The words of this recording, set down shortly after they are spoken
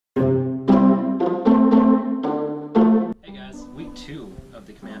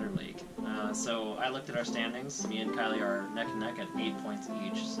Commander League. So I looked at our standings. Me and Kylie are neck and neck at 8 points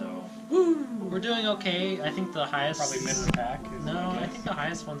each. So we're doing okay. I think the highest probably middle of the pack. No, I think the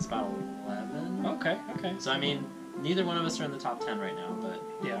highest one's about 11. Okay. So I mean, neither one of us are in the top 10 right now, but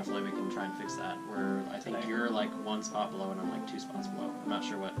yeah, hopefully we can try and fix that. I think you're like 1 spot below and I'm like 2 spots below. I'm not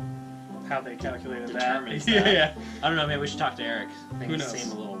sure how they calculated determines that. Yeah. I don't know. Maybe we should talk to Eric. Things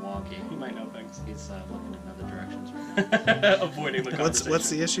seem a little wonky. He might know things. He's looking in other directions right now. Avoiding the conversation. What's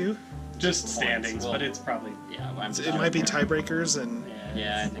the issue? Just standings, but it's probably it might be tiebreakers and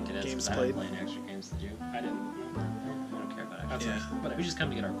I think it is. Games I played. didn't play any extra games, did you? I didn't. I don't care about extra games. But we just come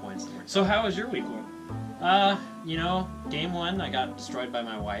to get our points. So how was your week one? You know, game 1 I got destroyed by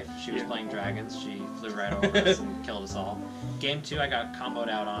my wife. She was playing dragons. She flew right over us and killed us all. Game 2 I got comboed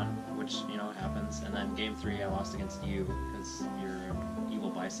out on, which happens. And then game 3 I lost against you because your evil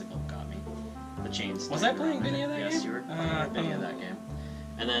bicycle got me. The chains. Was I playing Vinny of that game? Yes, you were playing Vinny of that game.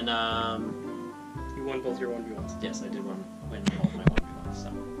 And then you won both your 1v1s. Yes, I did win both my 1v1s. So.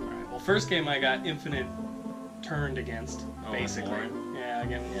 All right. Well, first game I got infinite turned against, basically. Lauren. Yeah,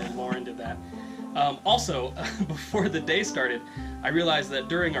 again, Lauren did that. Also, before the day started, I realized that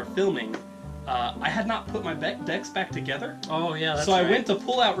during our filming, I had not put my decks back together. Oh yeah, that's so I went to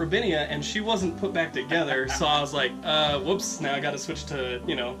pull out Rubinia, and she wasn't put back together. So I was like, whoops! Now I got to switch to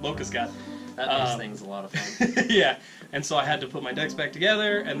Locust God. That makes things a lot of fun. Yeah, and so I had to put my decks back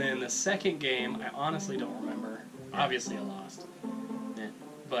together, and then the second game, I honestly don't remember. Obviously, I lost. Yeah.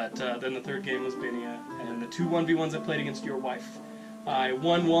 But then the third game was Binia, and the 2 1v1s I played against your wife, I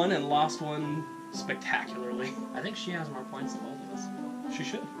won one and lost one spectacularly. I think she has more points than both of us. She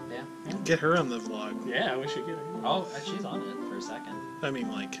should. Yeah. Get her on the vlog. Yeah, we should get her. Oh, she's on it for a second. I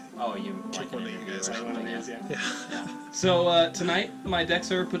mean, like... Oh, you like one of you guys. Yeah. So tonight, my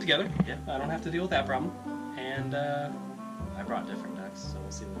decks are put together. Yeah. I don't have to deal with that problem. And I brought different decks, so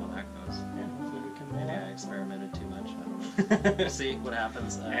we'll see how that goes. Yeah, hopefully we can. Maybe I experimented too much. I don't know. We'll see what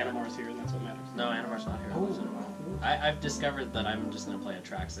happens. Animar's here, and that's what matters. No, Animar's not here. I've discovered that I'm just going to play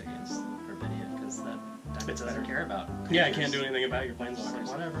Atrax against Rubinia because that doesn't care about creatures. Yeah, I can't do anything about your planeswalkers.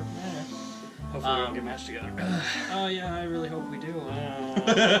 Whatever. Hopefully we don't get matched together. Oh yeah, I really hope we do.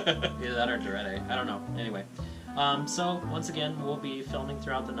 Either that or Durette. I don't know. Anyway. So, once again, we'll be filming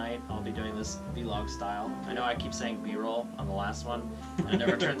throughout the night. I'll be doing this vlog style. I know I keep saying B-roll on the last one, and it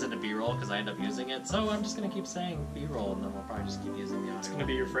never turns into B-roll because I end up using it. So I'm just going to keep saying B-roll, and then we'll probably just keep using the audio. It's going to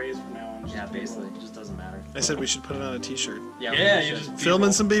be your phrase from now on. Yeah, basically. It just doesn't matter. I said we should put it on a t-shirt. Yeah, you just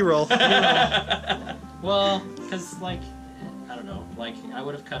filming some B-roll. Well, because, like, I don't know. Like, I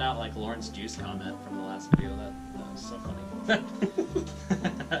would have cut out, like, Lauren's juice comment from the last video. That was so funny.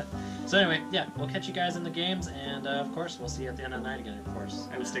 So anyway, yeah, we'll catch you guys in the games, and of course, we'll see you at the end of the night again, of course.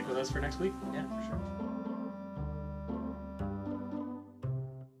 And stick with us for next week. Yeah, for sure.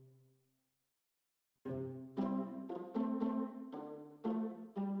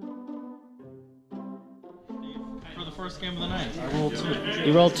 For the first game of the night, I rolled 2.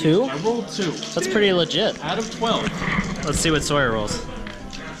 You rolled 2? I rolled 2. That's pretty legit. Out of 12. Let's see what Sawyer rolls.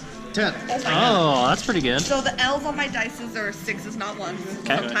 10. Oh, that's pretty good. So the L's on my dices are 6s, not 1s.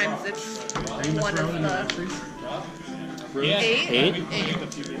 Okay. Sometimes it's 1 is the 8.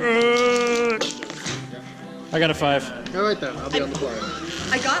 8? I got a 5. All right then, I'll be on the fly.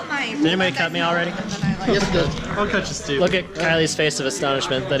 I got my... Did anybody cut me already? Yes, it did. I'll catch you, Steve. Look at Kylie's face of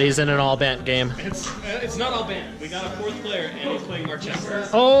astonishment that he's in an all-band game. It's not all banned. We got a 4th player, and he's playing Marchester.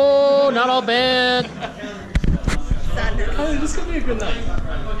 Oh, not all band. Oh, this could be a good night.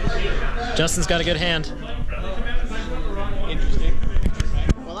 Justin's got a good hand. Interesting.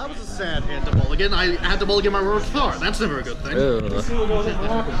 Well, that was a sad hand to mulligan. I had to mulligan my Royal Thor. That's never a good thing. Ooh.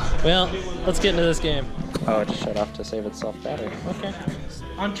 Well, let's get into this game. Oh, it just shut off to save itself battery. Okay.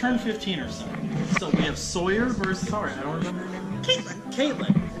 On turn 15 or so. So we have Sawyer versus, sorry, I don't remember her name.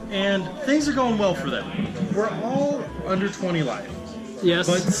 Caitlin. And things are going well for them. We're all under 20 life. Yes.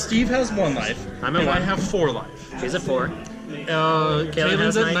 But Steve has 1 life. I'm at and 1. I have 4 life. He's at 4.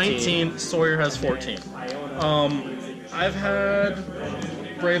 Caitlin's at 19. Sawyer has 14. I've had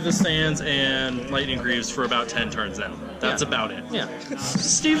Brave the Sands and Lightning Greaves for about 10 turns now. That's about it. Yeah.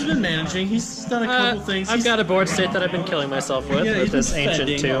 Steve's been managing. He's done a couple things. I've got a board state that I've been killing myself with this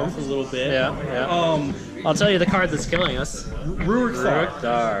ancient tomb. A little bit. Yeah. I'll tell you the card that's killing us. Rurik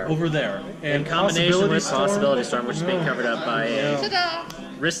Thar. Over there. In combination with Possibility Storm, which is being covered up by a Ta-da!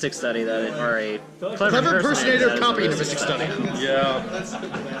 Ristic study or a Clever impersonator copying a Mystic Study. Yeah.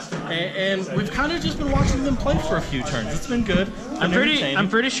 And we've kind of just been watching them play for a few turns. It's been good. I'm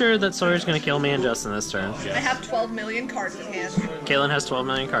pretty sure that Sawyer's going to kill me and Justin this turn. I have 12 million cards in hand. Kalen has 12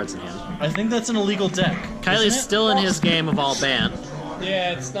 million cards in hand. I think that's an illegal deck. Kylie's still in his game of all ban.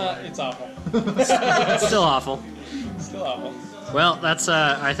 Yeah, it's not. It's awful. It's still awful. Still awful. Well, that's,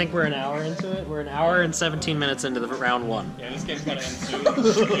 I think we're an hour into it. We're an hour and 17 minutes into the round 1. Yeah, this game's gonna end soon.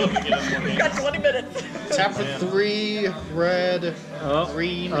 Get Got 20 minutes. Tap for 3, red,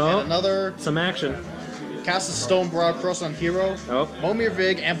 green, and another. Some action. Cast a Stone Broadcross on hero. Oh. Momir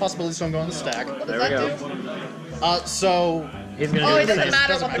Vig and Possibility Stone go on the stack. There we go. So He's gonna Oh, do it the doesn't same.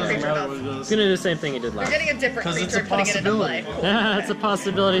 matter what the creature does. He's gonna do the same thing he did You're last. getting a different 'Cause it's creature a and putting it into play. It's a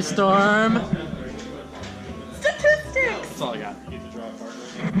possibility storm. Statistics! That's all I got.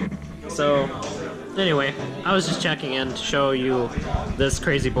 So, anyway, I was just checking in to show you this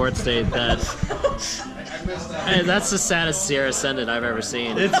crazy board state that. Hey, that's the saddest Sierra Ascendant I've ever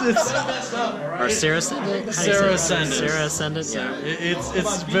seen. It's Or Sierra Ascendant? Sarah Ascendant. Sierra Ascendant, yeah.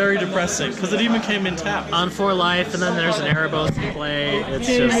 It's very depressing because it even came in tap. On 4 life, and then there's an Erebos in play. It's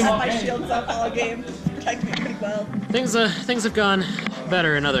I just. have my shields up all game. It's protecting me pretty well. Things have gone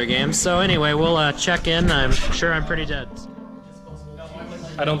better in other games. So, anyway, we'll check in. I'm sure I'm pretty dead.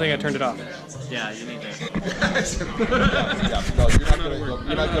 I don't think I turned it off. Yeah, you need to. No,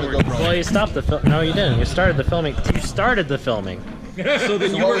 you're not gonna go, bro. Well, you stopped the film. No, you didn't. You started the filming. You started the filming. So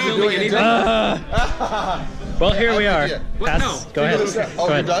then you what weren't were you filming doing anything? Well, here we are. What? Pass. No. Go ahead. Oh, Go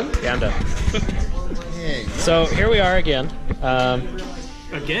you're ahead. done? Yeah, I'm done. Dang. So here we are again.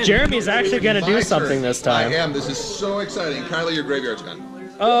 Again? Jeremy's actually going to do My something turn. this time. I am. This is so exciting. Kylie, your graveyard's gone.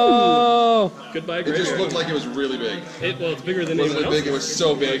 Oh! Goodbye, It just graveyard. looked like it was really big. Well, it's bigger than It anyone was big. else. It was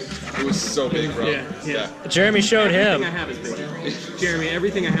so big. It was so big, bro. Yeah. Jeremy showed Everything him. I have is big. Jeremy,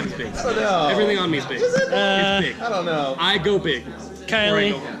 everything I have is big. Oh, no. Everything on me is big. It's big. I don't know. I go big.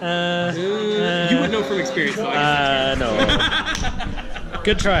 Kylie. You would know from experience, though. I No.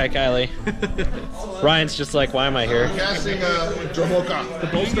 Good try, Kylie. Ryan's just like, why am I here? Casting Dromoka. The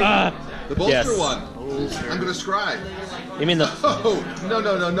bolster. The bolster Yes. one. I'm gonna scry. You mean the? Oh, no.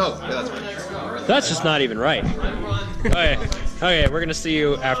 Yeah, that's fine. That's just not even right. Okay, we're gonna see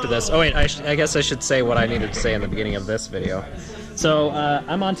you after this. Oh wait, I guess I should say what I needed to say in the beginning of this video. So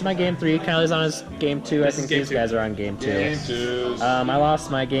I'm on to my game 3. Kylie's on his game 2. I think game these 2. guys are on game 2. Game 2. I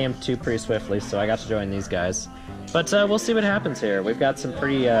lost my game 2 pretty swiftly, so I got to join these guys. But we'll see what happens here. We've got some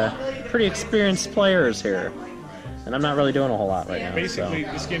pretty experienced players here, and I'm not really doing a whole lot right now. Basically,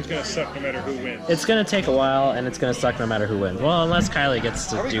 So. this game's gonna suck no matter who wins. It's gonna take a while, and it's gonna suck no matter who wins. Well, unless Kylie gets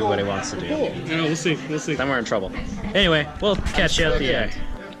to do what he wants to do. No, we'll see. We'll see. Then we're in trouble. Anyway, we'll catch you at the end.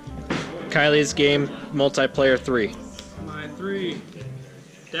 Kylie's game, multiplayer 3. My 3.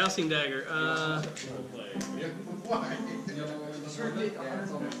 Dousing dagger.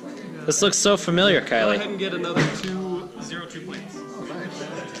 This looks so familiar, Go ahead Kylie. and get another 2/02 planes.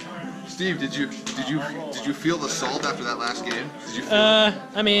 Steve, did you feel the salt after that last game? Did you feel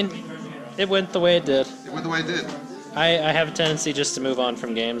I mean, it went the way it did. it went the way it did? I have a tendency just to move on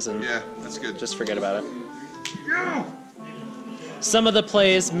from games and Yeah, that's good. just forget about it. Some of the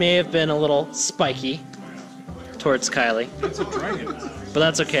plays may have been a little spiky towards Kylie, It's a dragon. but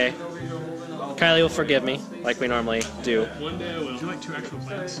that's okay. Kylie will forgive me, like we normally do. One day I will. Would you like 2 actual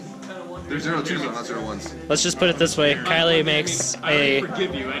planes? There's 0-2s, not 0-1s. Let's just put it this way: Kylie makes I a.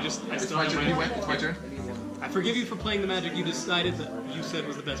 forgive you. I It's still my have turn. You went. It's my turn. I forgive you for playing the magic you decided that you said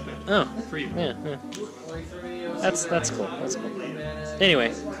was the best magic. Oh, For you. yeah. That's cool. That's cool.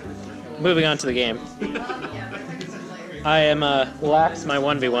 Anyway, moving on to the game. I am relaxed my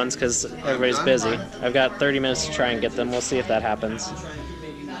 1v1s because everybody's busy. I've got 30 minutes to try and get them. We'll see if that happens.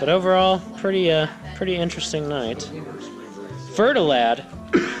 But overall, pretty interesting night. Fertilad.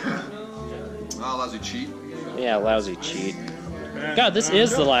 Oh, lousy cheat. Yeah, lousy cheat. God, this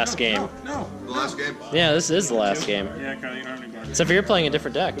is the last game. No. The last game. Yeah, this is the last game. Yeah, Kylie, you don't have any guards. Except for you're playing a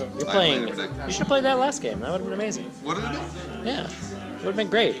different deck. You're playing a playing. different deck. You should have played that last game. That would have been amazing. What did it do? Yeah, would have been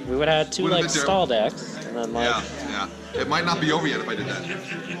great. We would have had 2 Would've like been stall decks, and then like Yeah. It might not be over yet if I did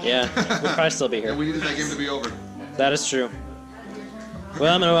that. yeah, we'd probably still be And here. we needed that game to be over. That is true.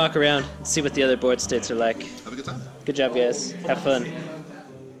 Well, I'm gonna walk around and see what the other board states are like. Have a good time. Good job, guys. Have fun.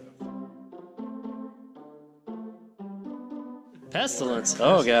 Pestilence.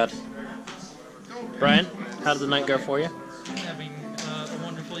 Oh god. Brian, how did the night go for you? Having a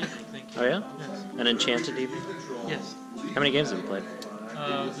wonderful evening, thank you. Oh yeah? Yes. An enchanted evening. Yes. How many games have you played?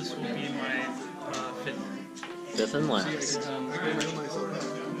 This will be my 5th. 5th and last.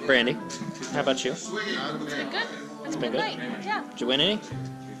 Brandy, how about you? It's been good. It's been good? Night. Yeah. Did you win any?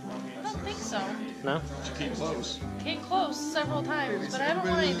 I don't think so. No? Came close several times, but I haven't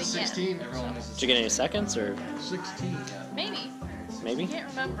won anything yet. Did you get any seconds or? Maybe. maybe? Can't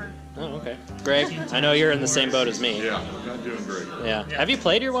remember. Oh, okay. Greg, I know you're in the same boat as me. Yeah, not doing great. Yeah. Have you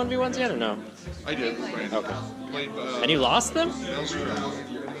played your 1v1s yet or no? I did. Okay. Played, And you lost them?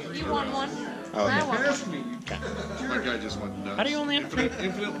 You won one. Oh, I okay. won. Okay. My guy just went nuts. How do you only have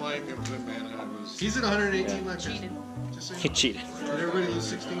infinite life, infinite mana? Was... He's at 118 left. Cheated. He cheated. Did everybody lose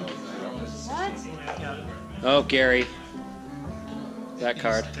 16? What? Oh, Gary. That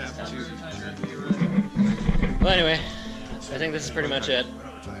card. Well, anyway, I think this is pretty much it.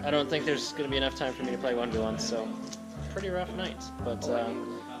 I don't think there's going to be enough time for me to play 1v1, so pretty rough night. But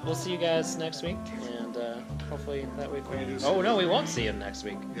we'll see you guys next week, and hopefully that week we'll... Oh, no, we won't see you next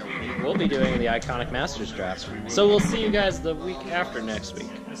week. We'll be doing the Iconic Masters draft. So we'll see you guys the week after next week.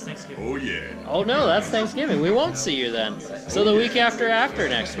 Oh, yeah. Oh, no, that's Thanksgiving. We won't see you then. So the week after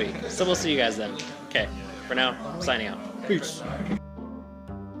next week. So we'll see you guys then. Okay, for now, signing out. Peace.